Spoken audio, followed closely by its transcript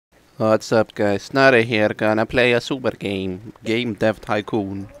What's up, guys? Nara here, gonna play a super game. Game Dev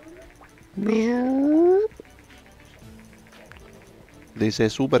Tycoon. This is a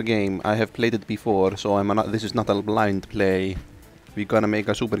super game. I have played it before, so this is not a blind play. We're gonna make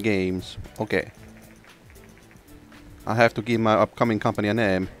a super games. Okay. I have to give my upcoming company a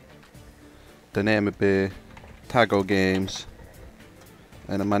name. The name will be Taco Games.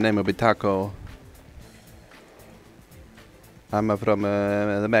 And my name will be Taco. I'm from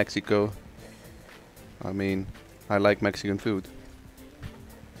Mexico. I mean, I like Mexican food.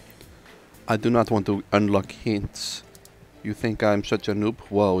 I do not want to unlock hints. You think I'm such a noob?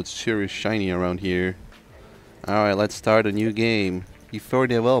 Whoa, it's sure is shiny around here. Alright, let's start a new game. Before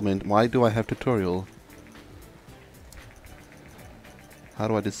development, why do I have tutorial? How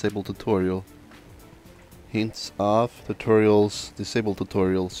do I disable tutorial? Hints off, tutorials, disable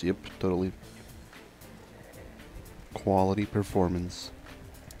tutorials. Yep, totally. Quality performance.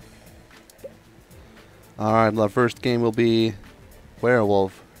 Alright, the first game will be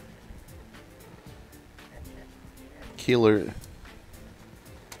Werewolf. Killer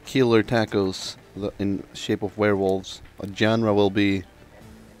tacos in shape of werewolves. A genre will be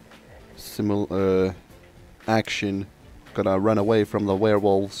similar action. Gotta run away from the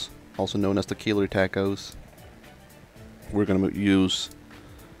werewolves, also known as the killer tacos. We're gonna use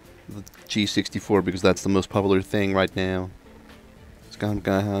the G64 because that's the most popular thing right now. It's gonna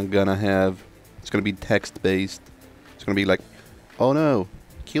be text based. It's gonna be like, oh no,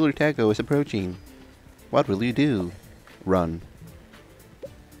 killer taco is approaching. What will you do? Run.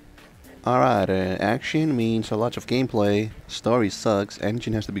 Alright, action means a lot of gameplay. Story sucks.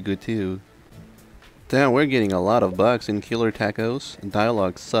 Engine has to be good too. Damn, we're getting a lot of bugs in Killer Tacos.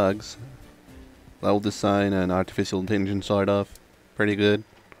 Dialogue sucks. Level design and artificial intelligence sort of. Pretty good.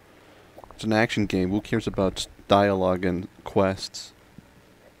 It's an action game. Who cares about dialogue and quests?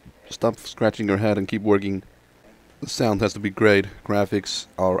 Stop scratching your head and keep working. The sound has to be great. Graphics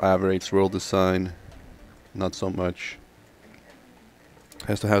are average. World design, not so much.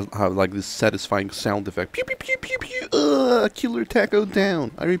 Has to have like this satisfying sound effect. Pew pew pew pew pew. Killer taco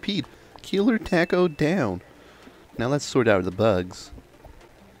down. I repeat, killer taco down. Now let's sort out the bugs.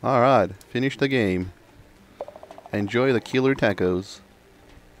 Alright, finish the game. Enjoy the killer tacos.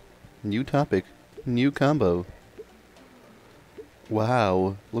 New topic. New combo.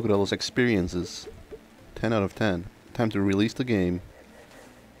 Wow, look at all those experiences. 10 out of 10. Time to release the game.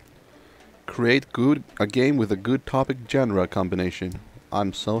 Create a game with a good topic genre combination.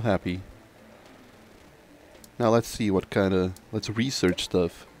 I'm so happy. Now let's see let's research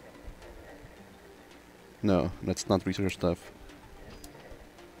stuff. No, let's not research stuff.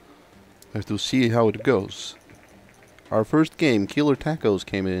 I have to see how it goes. Our first game, Killer Tacos,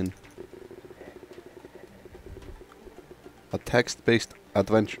 came in. A text-based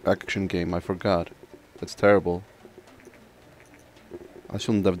adventure action game, I forgot. That's terrible. I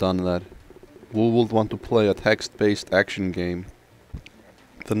shouldn't have done that. Who would want to play a text-based action game?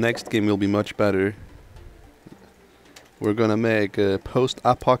 The next game will be much better. We're gonna make a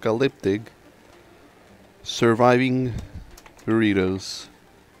post-apocalyptic surviving burritos.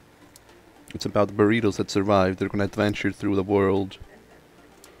 It's about burritos that survive. They're gonna adventure through the world.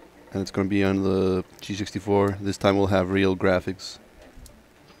 And it's gonna be on the G64. This time we'll have real graphics.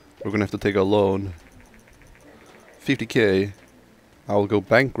 We're gonna have to take a loan. 50k. I'll go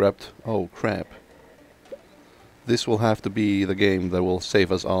bankrupt. Oh crap. This will have to be the game that will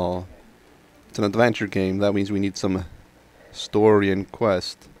save us all. It's an adventure game. That means we need some story and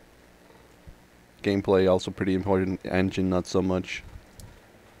quest. Gameplay also pretty important. Engine not so much.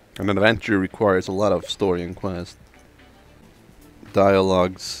 An adventure requires a lot of story and quest.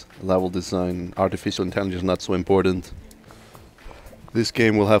 Dialogues, level design, artificial intelligence not so important. This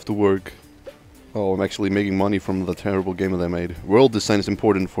game will have to work. Oh, I'm actually making money from the terrible game that I made. World design is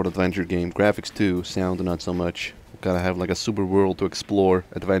important for the adventure game. Graphics too, sound not so much. Gotta have like a super world to explore,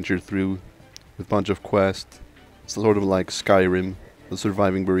 adventure through, with a bunch of quests. It's sort of like Skyrim, the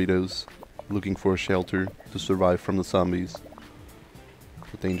surviving burritos, looking for a shelter to survive from the zombies.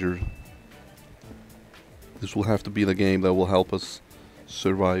 The danger. This will have to be the game that will help us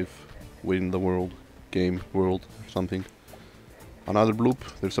survive, win the world, world, or something. Another bloop,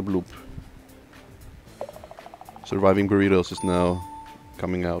 there's a bloop. Surviving Burritos is now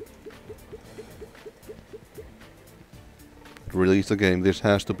coming out. Release the game. This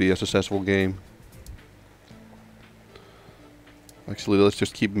has to be a successful game. Actually, let's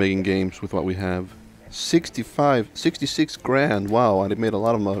just keep making games with what we have. 66 grand. Wow, I made a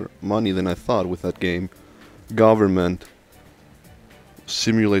lot of more money than I thought with that game. Government.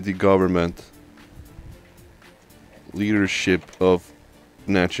 Simulate the government. Leadership of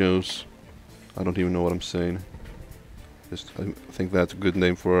Nachos. I don't even know what I'm saying. I think that's a good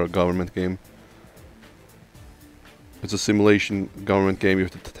name for a government game. It's a simulation government game. You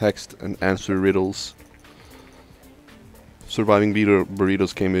have to text and answer riddles. Surviving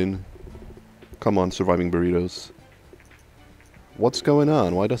burritos came in. Come on, surviving burritos. What's going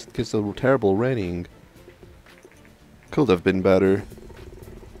on? Why does it get a terrible rating? Could have been better.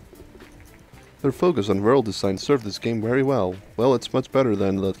 Their focus on world design served this game very well. Well, it's much better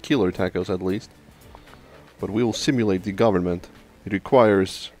than the killer tacos at least. But we will simulate the government. It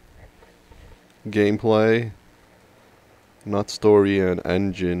requires gameplay, not story and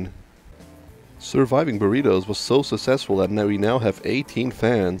engine. Surviving Burritos was so successful that we now have 18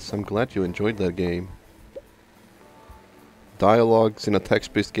 fans. I'm glad you enjoyed that game. Dialogues in a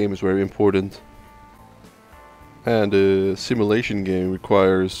text-based game is very important. And a simulation game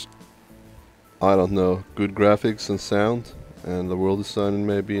requires, I don't know, good graphics and sound. And the world design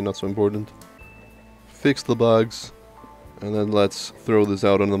maybe not so important. Fix the bugs. And then let's throw this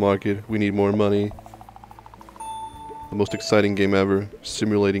out on the market. We need more money. The most exciting game ever.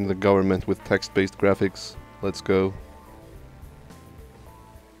 Simulating the government with text-based graphics. Let's go.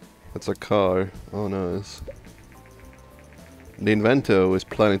 That's a car. Oh, nice. The Invento is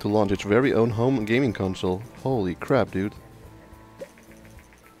planning to launch its very own home gaming console. Holy crap, dude.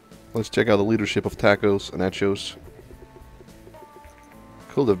 Let's check out the leadership of tacos and nachos.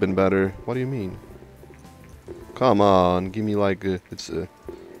 Could have been better. What do you mean? Come on, give me like a, it's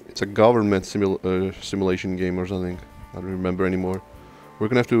a government simulation game or something. I don't remember anymore. We're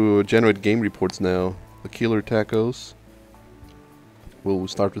gonna have to generate game reports now. The killer tacos. We'll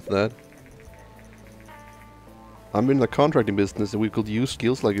start with that. I'm in the contracting business and we could use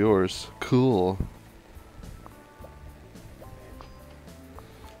skills like yours. Cool.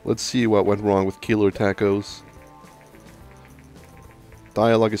 Let's see what went wrong with killer tacos.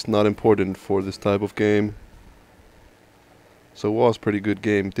 Dialogue is not important for this type of game. So it was a pretty good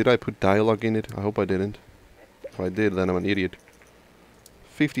game. Did I put dialogue in it? I hope I didn't. If I did, then I'm an idiot.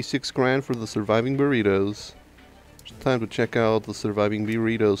 56 grand for the surviving burritos. It's time to check out the surviving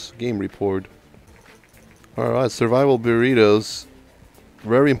burritos game report. Alright, survival burritos.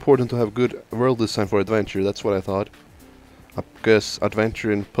 Very important to have good world design for adventure, that's what I thought. I guess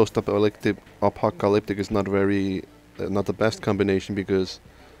adventure and post-apocalyptic is not very, not the best combination because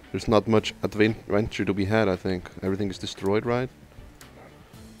there's not much adventure to be had, I think. Everything is destroyed, right?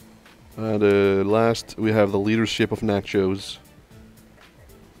 And last, we have the leadership of nachos.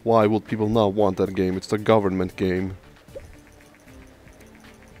 Why would people not want that game? It's a government game.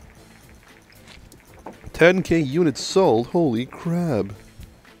 10k units sold? Holy crap.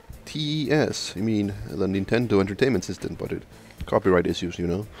 TES, I mean the Nintendo Entertainment System, but it copyright issues, you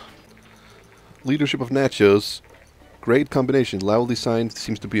know. Leadership of nachos. Great combination. Level design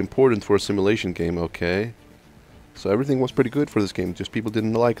seems to be important for a simulation game, okay. So everything was pretty good for this game, just people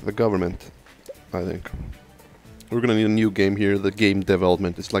didn't like the government, I think. We're gonna need a new game here, the game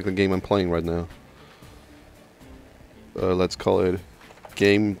development. It's like the game I'm playing right now. Let's call it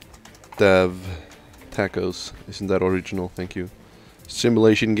Game Dev Tacos. Isn't that original? Thank you.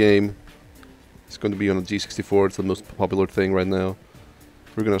 Simulation game. It's going to be on a G64. It's the most popular thing right now.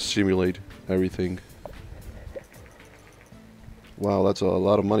 We're gonna simulate everything. Wow, that's a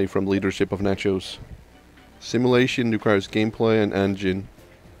lot of money from leadership of nachos. Simulation requires gameplay and engine.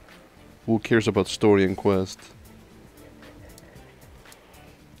 Who cares about story and quest?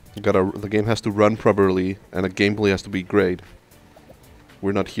 The game has to run properly and the gameplay has to be great.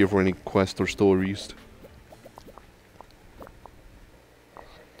 We're not here for any quest or stories.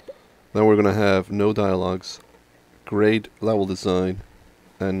 Then we're gonna have no dialogues, great level design,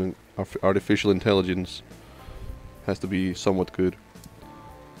 and artificial intelligence has to be somewhat good.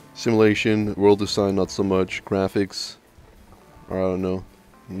 Simulation, world design not so much, graphics, I don't know.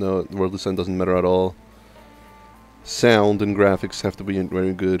 No, world design doesn't matter at all. Sound and graphics have to be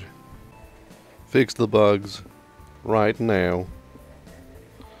very good. Fix the bugs right now.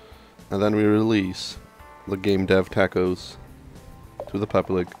 And then we release the Game Dev Tacos to the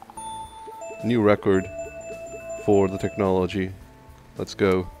public. New record for the technology. Let's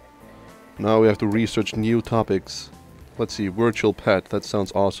go. Now we have to research new topics. Let's see, virtual pet, that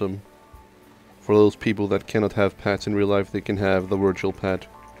sounds awesome. For those people that cannot have pets in real life, they can have the virtual pet.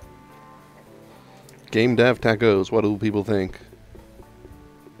 Game Dev Tacos, what do people think?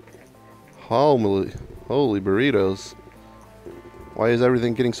 Holy burritos. Why is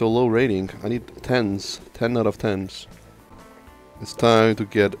everything getting so low rating? I need 10s, 10 out of 10s. It's time to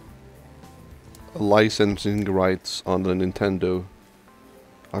get licensing rights on the Nintendo.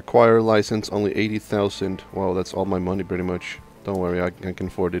 Acquire license only 80,000. Wow, that's all my money pretty much. Don't worry, I can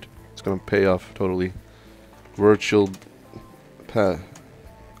afford it. It's gonna pay off totally. Virtual pet,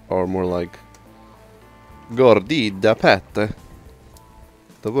 or more like Gordida pet.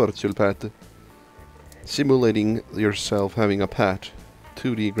 The virtual pet. Simulating yourself having a pet.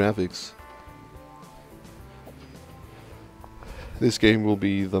 2D graphics. This game will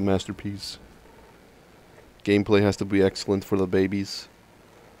be the masterpiece. Gameplay has to be excellent for the babies.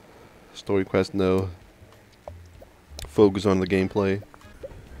 Story quest, no. Focus on the gameplay.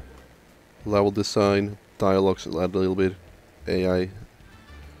 Level design, dialogues add a little bit. AI.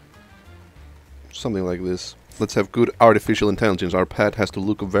 Something like this. Let's have good artificial intelligence. Our pet has to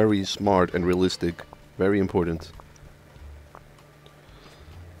look very smart and realistic. Very important.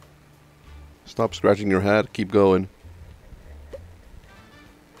 Stop scratching your head, keep going.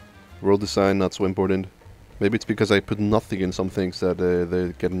 World design, not so important. Maybe it's because I put nothing in some things that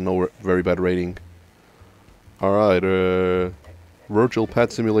they get no very bad rating. Alright, virtual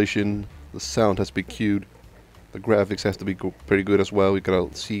pet simulation. The sound has to be cute. The graphics has to be pretty good as well. We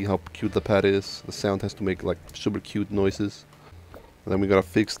gotta see how cute the pet is. The sound has to make like super cute noises. And then we gotta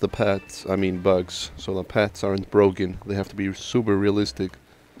fix the pets, bugs. So the pets aren't broken. They have to be super realistic.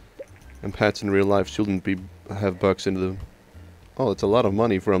 And pets in real life shouldn't have bugs in them. Oh, it's a lot of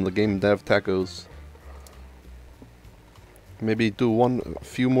money from the game dev tacos. Maybe do a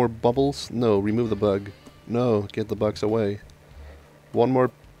few more bubbles? No, remove the bug. No, get the bugs away. One more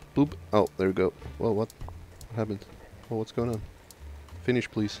boop. Oh, there we go. Whoa, what happened? Oh, what's going on? Finish,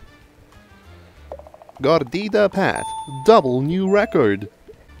 please. Gordida Pat. Double new record.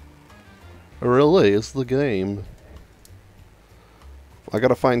 Release the game. I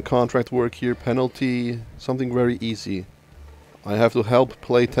gotta find contract work here. Penalty. Something very easy. I have to help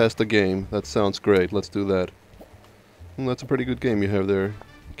playtest the game. That sounds great. Let's do that. That's a pretty good game you have there.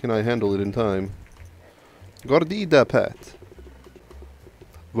 Can I handle it in time? Gordida Pet.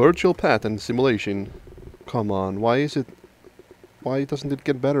 Virtual pet and simulation. Come on, why doesn't it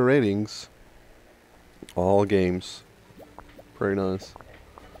get better ratings? All games. Very nice.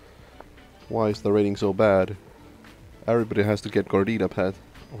 Why is the rating so bad? Everybody has to get Gordida Pet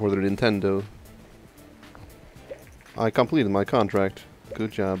for their Nintendo. I completed my contract.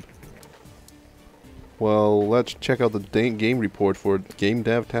 Good job. Well, let's check out the game report for Game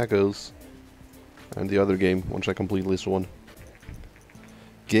Dev Tacos. And the other game, once I complete this one.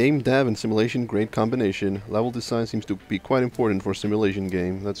 Game dev and simulation, great combination. Level design seems to be quite important for a simulation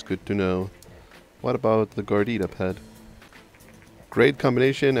game. That's good to know. What about the Gordida Pet? Great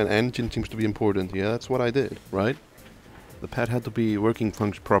combination and engine seems to be important. Yeah, that's what I did, right? The pet had to be working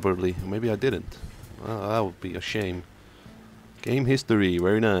function properly. Maybe I didn't. That would be a shame. Game history,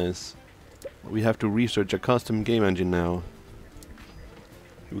 very nice. We have to research a custom game engine now.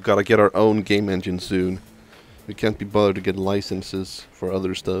 We gotta get our own game engine soon. We can't be bothered to get licenses for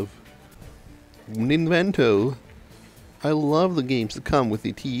other stuff. Ninvento. I love the games that come with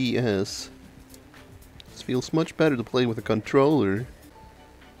the TES. It feels much better to play with a controller.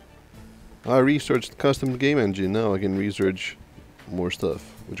 I researched custom game engine. Now I can research more stuff,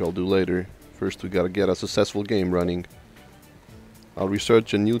 which I'll do later. First we gotta get a successful game running. I'll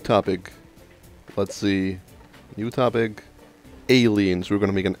research a new topic. Let's see. New topic. Aliens. We're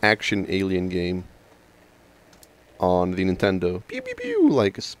gonna make an action alien game on the Nintendo. Pew pew pew,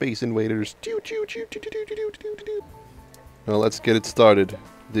 like Space Invaders. Now let's get it started.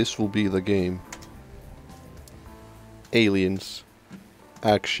 This will be the game. Aliens.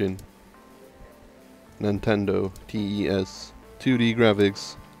 Action. Nintendo. TES. 2D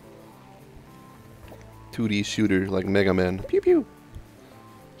graphics. 2D shooter like Mega Man. Pew pew.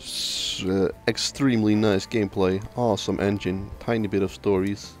 Extremely nice gameplay. Awesome engine. Tiny bit of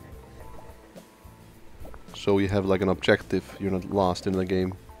stories. So you have like an objective. You're not lost in the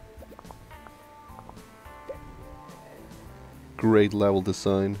game. Great level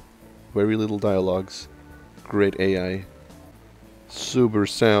design. Very little dialogues. Great AI. Super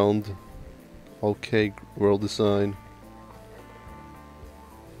sound. Okay, world design.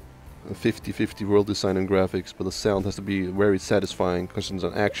 A 50-50 world design and graphics, but the sound has to be very satisfying because it's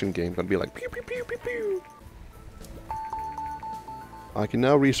an action game. Gotta be like pew pew pew pew pew. I can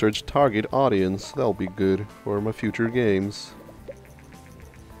now research target audience. That'll be good for my future games.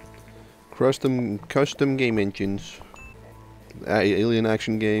 Custom game engines. Alien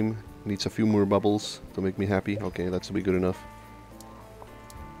action game. Needs a few more bubbles to make me happy. Okay, that's be good enough.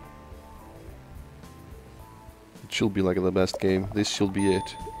 It should be like the best game. This should be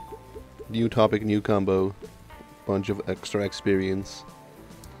it. New topic, new combo. Bunch of extra experience.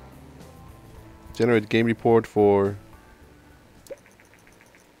 Generate game report for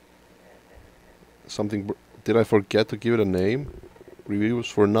something Did I forget to give it a name? Reviews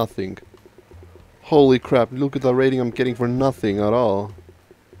for nothing. Holy crap, look at the rating I'm getting for nothing at all.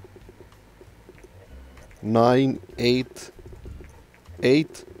 9, 8,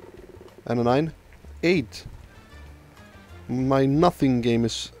 8, and a 9? 8. My nothing game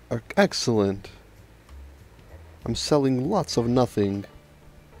is excellent. I'm selling lots of nothing.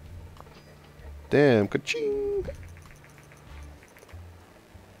 Damn, ka-ching!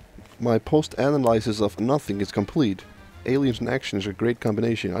 My post-analysis of nothing is complete. Aliens and action is a great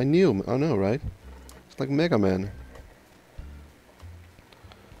combination. I know, right? It's like Mega Man.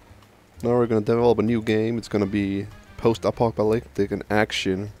 Now we're gonna develop a new game. It's gonna be post-apocalyptic and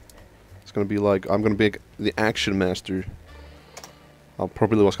action. It's gonna be like, I'm gonna be the action master. I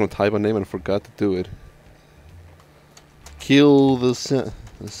probably was gonna type a name and forgot to do it. Kill the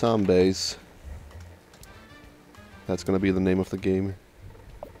zombies. That's gonna be the name of the game.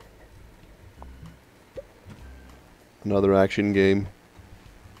 Another action game.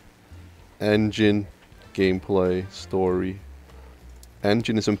 Engine, gameplay, story.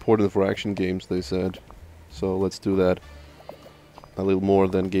 Engine is important for action games, they said. So let's do that. A little more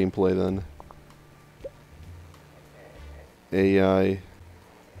than gameplay then. AI.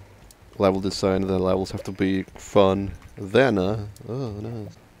 Level design, the levels have to be fun. Then, oh no.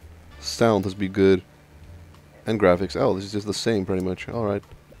 Sound has to be good. And graphics. Oh, this is just the same pretty much. Alright.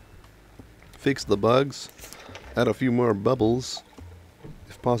 Fix the bugs. Add a few more bubbles.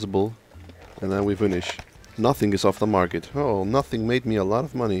 If possible. And then we finish. Nothing is off the market. Oh, nothing made me a lot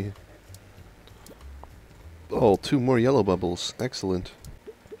of money. Oh, 2 more yellow bubbles. Excellent.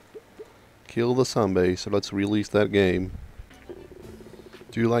 Kill the zombies. So let's release that game.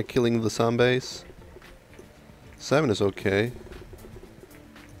 Do you like killing the zombies? 7 is okay.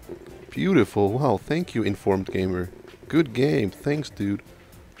 Beautiful. Wow, thank you, Informed Gamer. Good game. Thanks, dude.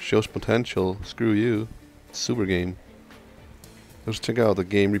 Shows potential. Screw you. Super game. Let's check out the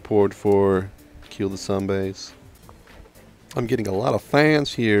game report for Kill the Zombies. I'm getting a lot of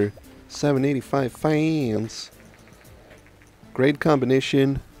fans here. 785 fans. Great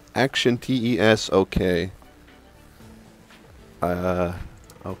combination. Action TES. Okay.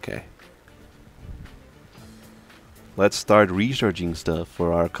 Okay. Let's start researching stuff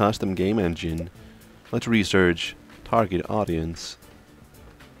for our custom game engine. Let's research target audience.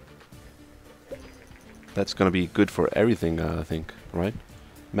 That's gonna be good for everything, I think, right?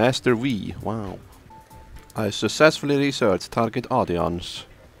 Master V, wow. I successfully researched target audience.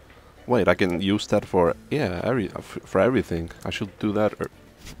 Wait, I can use that for, yeah, for everything. I should do that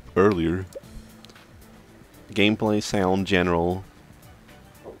earlier. Gameplay, sound, general.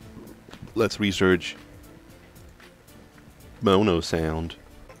 Let's research mono sound.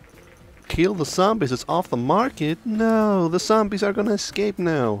 Kill the zombies is off the market? No, the zombies are gonna escape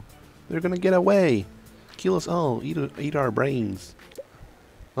now. They're gonna get away. Kill us all, eat our brains.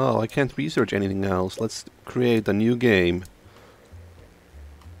 Oh, I can't research anything else. Let's create a new game.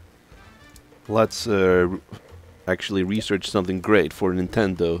 Let's actually research something great for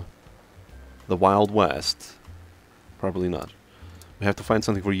Nintendo. The Wild West. Probably not. We have to find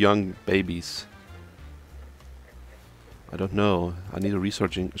something for young babies. I don't know. I need to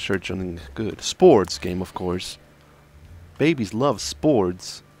search something good. Sports game, of course. Babies love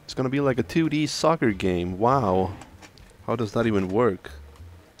sports. It's gonna be like a 2D soccer game. Wow. How does that even work?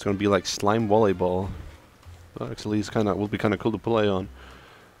 It's gonna be like slime volleyball. Well, actually, it's will be kind of cool to play on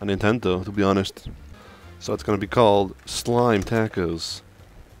a Nintendo, to be honest. So it's gonna be called Slime Tacos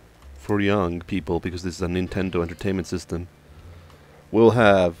for young people because this is a Nintendo Entertainment System.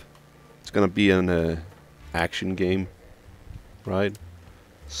 It's gonna be an action game, right?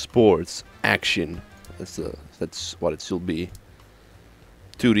 Sports action. That's what it should be.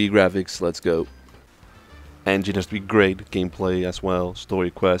 2D graphics, let's go. Engine has to be great, gameplay as well, story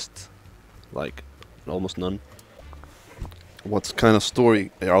quest, like almost none. What kind of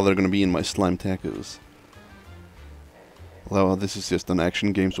story are there going to be in my Slime Tacos? Well, this is just an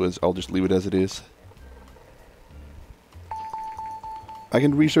action game, so I'll just leave it as it is. I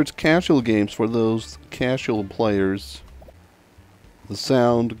can research casual games for those casual players. The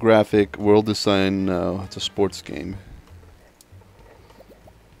sound, graphic, world design, no, it's a sports game.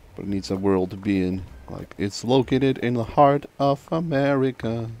 But it needs a world to be in. Like, it's located in the heart of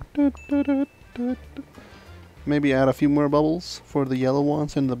America. Maybe add a few more bubbles for the yellow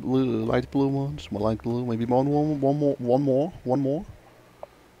ones and the blue, light blue ones. More light blue. Maybe one more.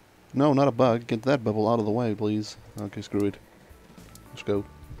 No, not a bug. Get that bubble out of the way, please. Okay, screw it. Let's go.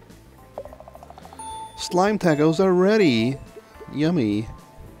 Slime tacos are ready. Yummy.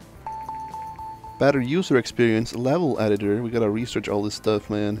 Better user experience, level editor. We gotta research all this stuff,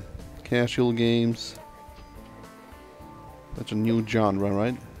 man. Casual games. That's a new genre,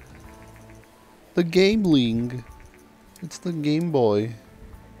 right? The Gameling. It's the Game Boy.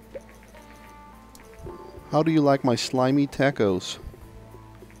 How do you like my slimy tacos?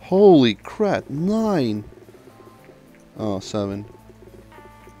 Holy crap, 9! Oh, 7.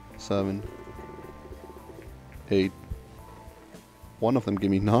 7. 8. One of them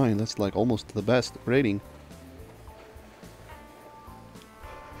gave me 9. That's like almost the best rating.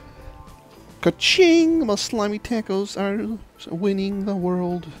 Ka-ching! My slimy tacos are winning the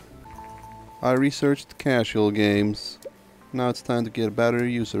world. I researched casual games. Now it's time to get a better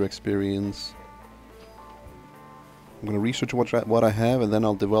user experience. I'm gonna research what I have, and then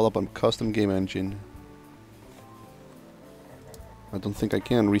I'll develop a custom game engine. I don't think I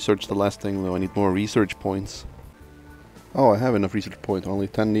can research the last thing though. I need more research points. Oh, I have enough research points. Only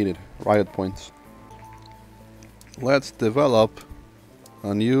 10 needed. Riot points. Let's develop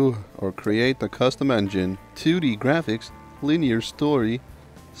a new or create a custom engine. 2D graphics, linear story,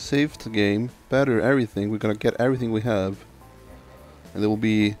 saved game, better everything. We're gonna get everything we have. And there will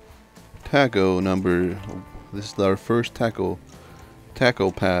be taco number. This is our first taco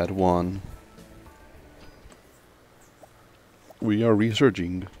pad 1. We are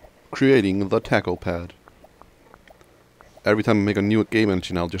researching, creating the taco pad. Every time I make a new game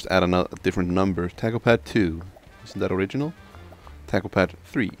engine, I'll just add a different number. Taco pad 2. Isn't that original? Taco pad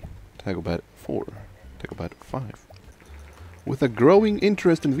 3. Taco pad 4. Taco pad 5. With a growing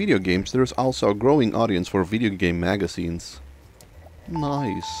interest in video games, there is also a growing audience for video game magazines.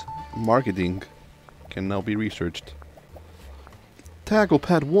 Nice. Marketing can now be researched. Taco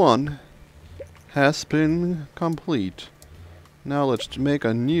pad 1 has been complete. Now let's make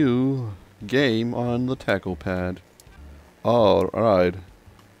a new game on the taco pad. Oh, alright.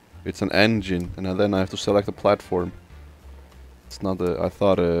 It's an engine, and then I have to select a platform. It's not I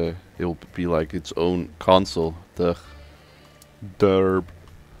thought it'll be like its own console. Derb.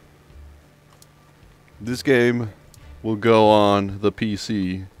 This game will go on the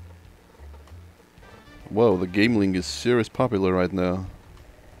PC. Whoa, the Gameling is serious popular right now.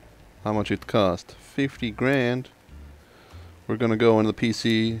 How much it cost? 50 grand. We're gonna go on the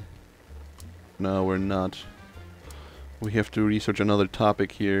PC. No, we're not. We have to research another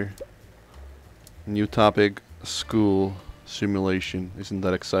topic here. New topic, school simulation. Isn't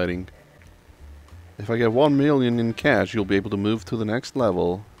that exciting? If I get 1 million in cash, you'll be able to move to the next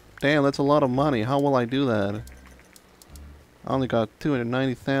level. Damn, that's a lot of money. How will I do that? I only got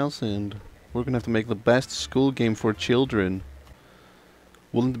 290,000. We're gonna have to make the best school game for children.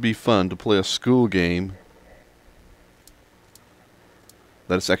 Wouldn't it be fun to play a school game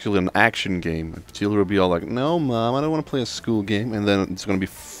that is actually an action game? Children will be all like, no mom, I don't want to play a school game. And then it's gonna be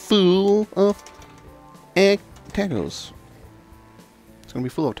full of tacos. It's gonna be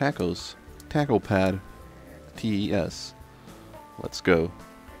full of tacos. Taco pad. TES. Let's go.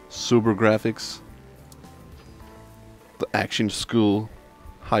 Super graphics. The action school.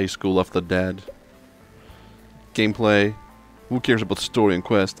 High school of the dead. Gameplay. Who cares about story and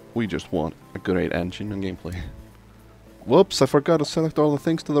quest? We just want a great engine and gameplay. Whoops, I forgot to select all the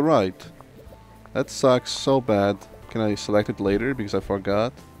things to the right. That sucks so bad. Can I select it later because I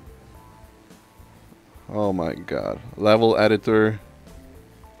forgot? Oh my god. Level editor.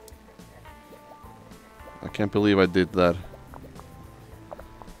 I can't believe I did that.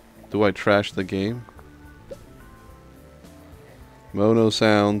 Do I trash the game? Mono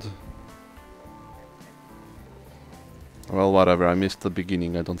sound. Well, whatever. I missed the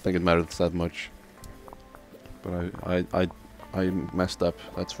beginning. I don't think it matters that much. But I messed up.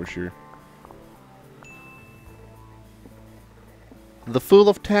 That's for sure. The Fool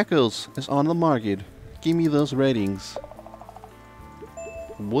of Tacos is on the market. Give me those ratings.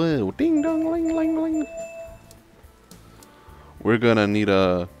 Whoa! Ding dong, ling ling ling. We're gonna need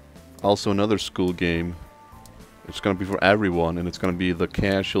also another school game. It's gonna be for everyone, and it's gonna be the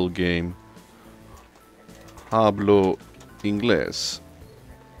casual game. Hablo Inglés.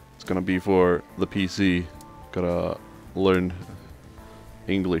 It's gonna be for the PC. Gotta learn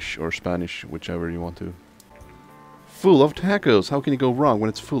English or Spanish, whichever you want to. Full of tacos. How can you go wrong when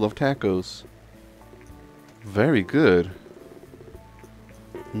it's full of tacos? Very good.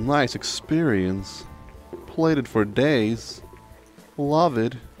 Nice experience. Played it for days. Love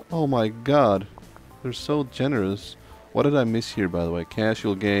it. Oh my god. They're so generous. What did I miss here, by the way?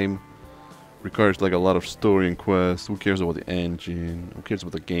 Casual game. Requires like a lot of story and quest. Who cares about the engine? Who cares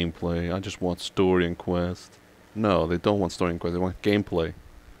about the gameplay? I just want story and quest. No, they don't want story and quest. They want gameplay.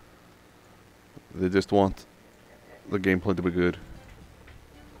 They just want the gameplay to be good.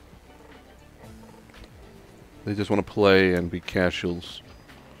 They just want to play and be casuals.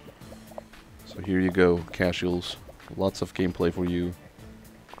 So here you go, casuals. Lots of gameplay for you.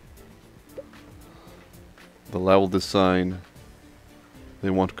 The level design. They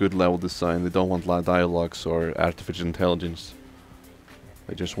want good level design. They don't want dialogues or artificial intelligence.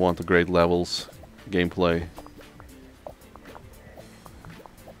 They just want the great levels, gameplay.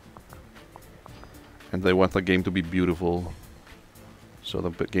 And they want the game to be beautiful. So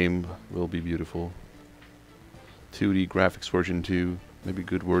the game will be beautiful. 2D graphics version 2. Maybe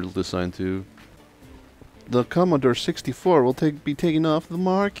good world design too. The Commodore 64 will be taken off the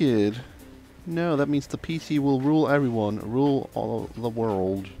market. No, that means the PC will rule everyone. Rule all the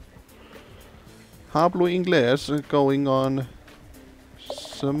world. Hablo inglés going on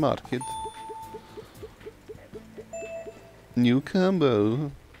sa market. New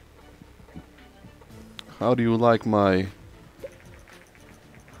combo. How do you like my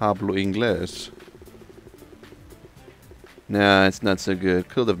hablo inglés? Nah, it's not so good.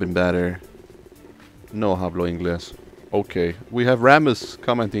 Could have been better. No hablo inglés. Okay, we have Ramus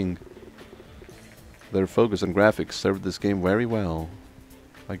commenting. Their focus on graphics served this game very well.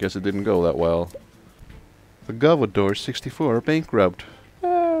 I guess it didn't go that well. The Commodore 64 bankrupt.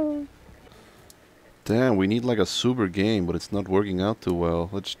 Damn, we need like a super game, but it's not working out too well.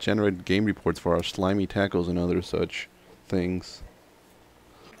 Let's generate game reports for our slimy tacos and other such things.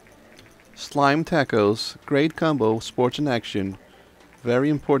 Slime tacos, great combo, sports and action. Very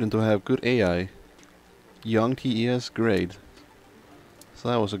important to have good AI. Young TES, great. So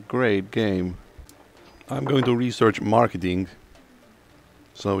that was a great game. I'm going to research marketing.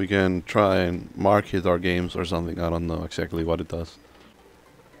 So we can try and market our games or something. I don't know exactly what it does.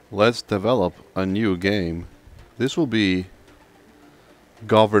 Let's develop a new game. This will be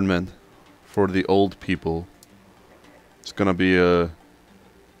government for the old people. It's gonna be a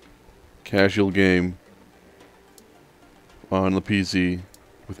casual game on the PC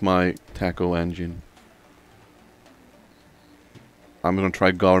with my taco engine. I'm gonna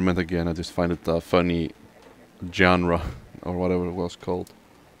try government again. I just find it a funny genre or whatever it was called.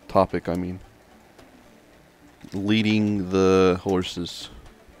 Topic, I mean. Leading the horses.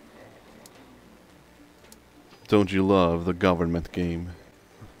 Don't you love the government game?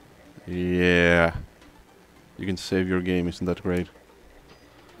 Yeah. You can save your game, isn't that great?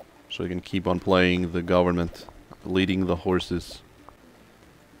 So you can keep on playing the government, leading the horses.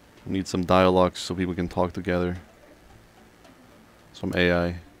 We need some dialogues so people can talk together. Some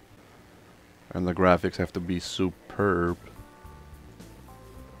AI. And the graphics have to be superb.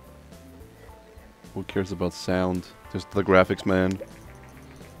 Who cares about sound? Just the graphics, man.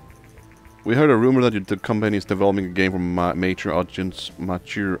 We heard a rumor that the company is developing a game for mature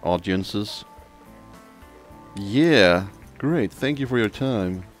audiences. Yeah, great. Thank you for your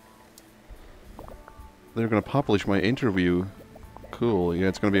time. They're gonna publish my interview. Cool. Yeah,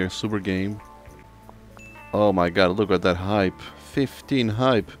 it's gonna be a super game. Oh my god, look at that hype. 15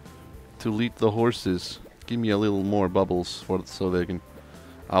 hype to lead the horses. Give me a little more bubbles so they can...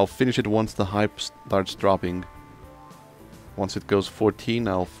 I'll finish it once the hype starts dropping. Once it goes 14,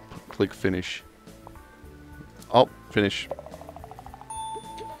 I'll click finish. Oh, finish.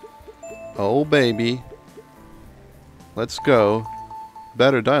 Oh, baby. Let's go.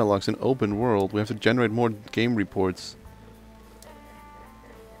 Better dialogues in open world. We have to generate more game reports.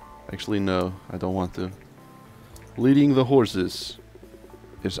 Actually, no. I don't want to. Leading the horses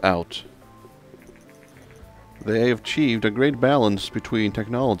is out. They have achieved a great balance between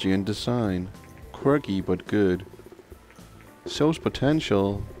technology and design. Quirky but good. Shows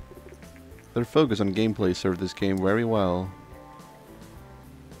potential. Their focus on gameplay served this game very well.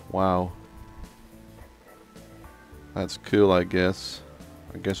 Wow. That's cool, I guess.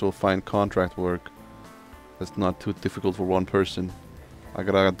 I guess we'll find contract work. That's not too difficult for one person. I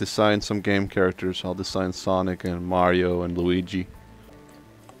gotta design some game characters. I'll design Sonic and Mario and Luigi.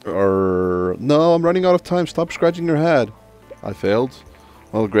 No, I'm running out of time. Stop scratching your head. I failed?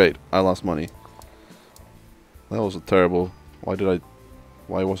 Well, great. I lost money. That was a terrible...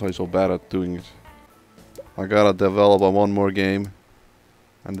 Why was I so bad at doing it? I gotta develop one more game.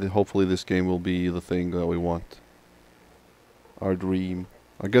 And hopefully this game will be the thing that we want. Our dream.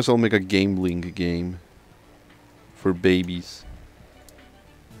 I guess I'll make a gambling game. For babies.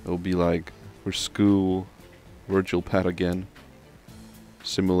 It'll be like... for school. Virtual pet again.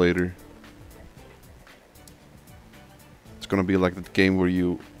 Simulator. It's gonna be like that game where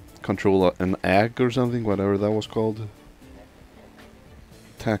you control an egg or something, whatever that was called.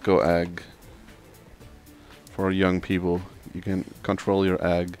 Taco egg. For young people, you can control your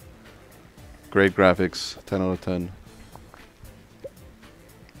egg. Great graphics, 10 out of 10.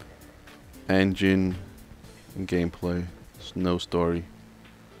 Engine and gameplay. There's no story.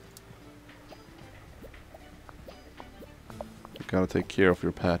 Gotta take care of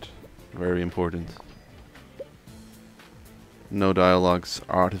your pet. Very important. No dialogues.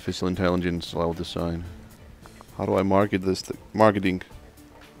 Artificial intelligence level design. How do I market this? Marketing.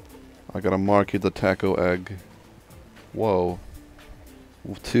 I gotta market the taco egg. Whoa.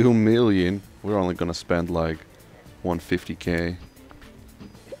 2 million. We're only gonna spend like 150k.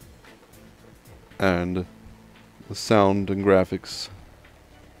 And the sound and graphics.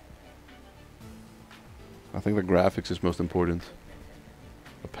 I think the graphics is most important.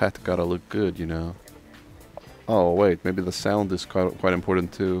 The pet gotta look good, you know. Oh wait, maybe the sound is quite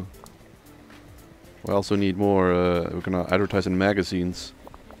important too. We also need more, we're gonna advertise in magazines.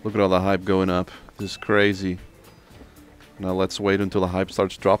 Look at all the hype going up. This is crazy. Now let's wait until the hype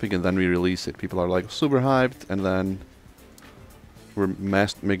starts dropping and then we release it. People are like super hyped and then we're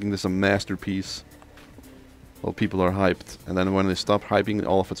making this a masterpiece. Well, people are hyped and then when they stop hyping,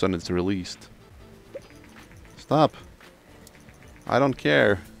 all of a sudden it's released. Stop. I don't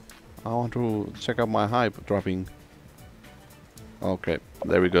care. I want to check out my hype dropping. Okay,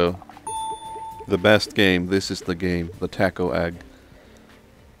 there we go. The best game. This is the game. The taco egg.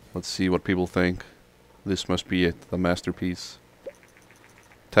 Let's see what people think. This must be it. The masterpiece.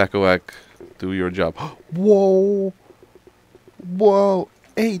 Taco egg. Do your job. Whoa! Whoa!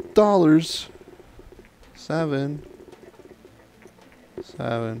 $8! 7.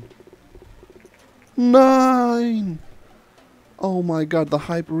 7. 9! Oh my god, the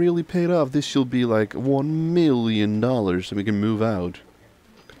hype really paid off. This should be like $1 million and we can move out.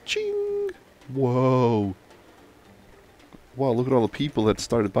 Ka-ching! Whoa. Wow, look at all the people that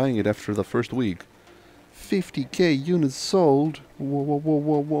started buying it after the first week. 50k units sold. Whoa, whoa, whoa,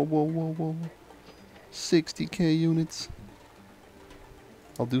 whoa, whoa, whoa, whoa, whoa. 60k units.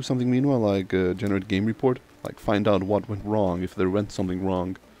 I'll do something meanwhile, like generate game report. Like find out what went wrong, if there went something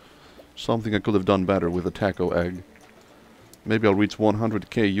wrong. Something I could have done better with a taco egg. Maybe I'll reach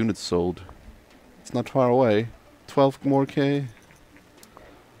 100k units sold. It's not far away. 12 more k.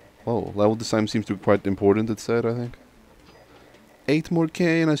 Oh, level design seems to be quite important, it said, I think. 8 more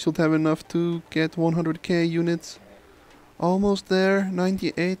k and I should have enough to get 100k units. Almost there.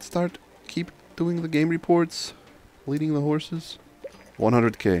 98. Keep doing the game reports. Leading the horses.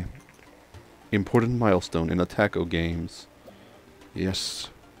 100k. Important milestone in the taco games. Yes.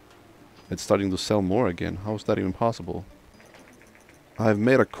 It's starting to sell more again. How is that even possible? I've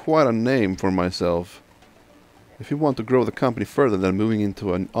made quite a name for myself. If you want to grow the company further, then moving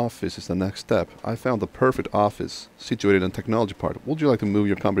into an office is the next step. I found the perfect office, situated in the technology part. Would you like to move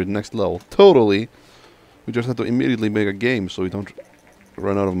your company to the next level? Totally! We just have to immediately make a game so we don't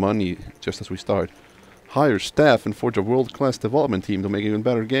run out of money just as we start. Hire staff and forge a world-class development team to make even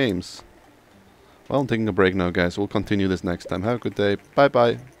better games. Well, I'm taking a break now, guys. We'll continue this next time. Have a good day.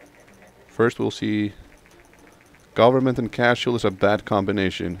 Bye-bye. First, we'll see... Government and casual is a bad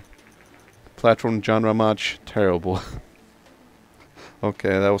combination. Platform genre match, terrible.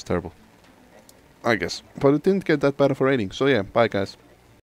 Okay, that was terrible. I guess. But it didn't get that bad of a rating. So yeah, bye guys.